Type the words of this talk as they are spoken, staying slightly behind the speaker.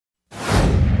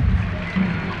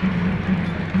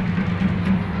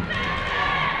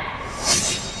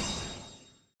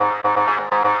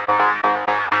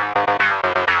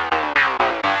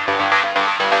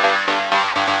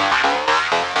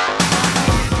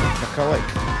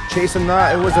McCulloch chasing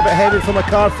that. It was a bit heavy for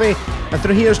McCarthy. And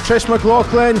through here's Trish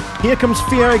McLaughlin. Here comes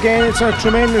Fay again. It's a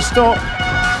tremendous stop.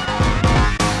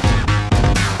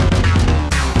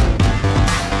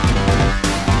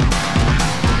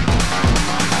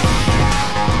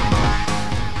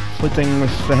 Footing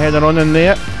with the header on in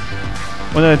there.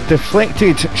 On a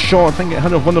deflected shot, I think it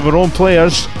hit one of our own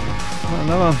players.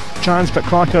 Another chance, but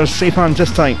Clachers safe hands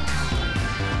this time.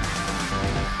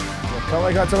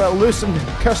 McCulloch got a little loose and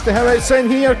Kirsty Howitt's in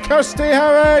here. Kirsty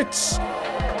Howitt!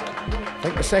 I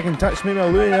think the second touch maybe a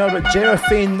Louis there, but Gemma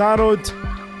Fay narrowed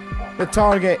the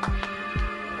target.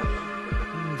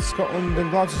 Scotland and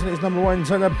Glasgow City's number one. It's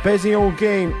had a busy old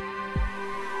game.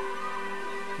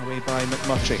 Away by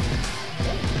McMurtry.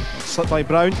 Slipped by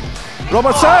Brown.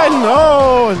 Robertson!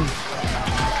 Oh!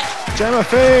 And Gemma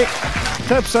Fay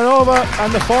tips it over,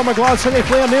 and the former Glasgow City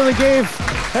player nearly gave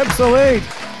Hibs the lead.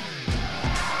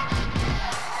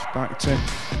 Back to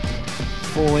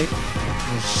Foley.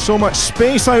 There's so much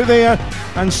space out there,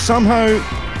 and somehow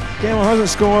Gemma hasn't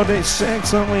scored. It's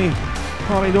excellently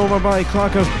hurried over by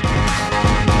Clachers.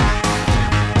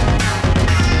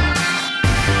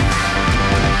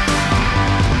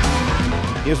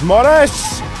 Here's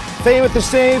Morris. Fay with the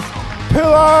save.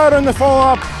 Puller on the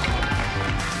follow-up.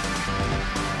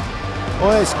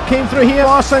 Oh, it came through here.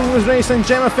 Larson was racing.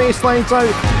 Gemma Fay slides out.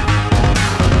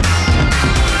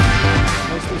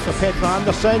 Nice piece for Petra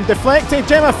Anderson. Deflected.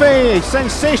 Gemma Fay.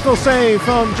 Sensational save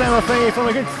from Gemma Fay from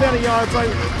a good 30 yards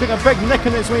out. Took a big nick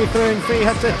on its way through, and Fay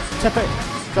had to tip it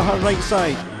to her right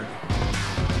side.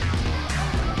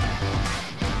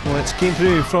 Well, it came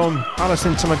through from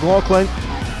Harrison to McLaughlin.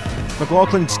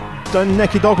 McLaughlin's done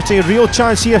Nicky Doherty. Real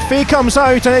chance here. Fay comes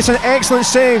out, and it's an excellent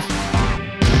save